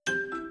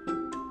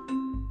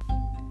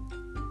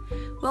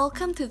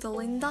Welcome to the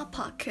Linda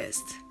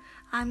Podcast.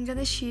 I'm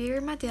gonna share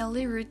my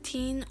daily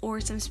routine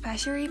or some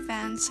special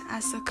events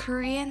as a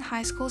Korean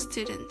high school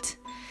student.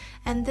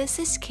 And this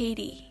is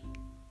Katie.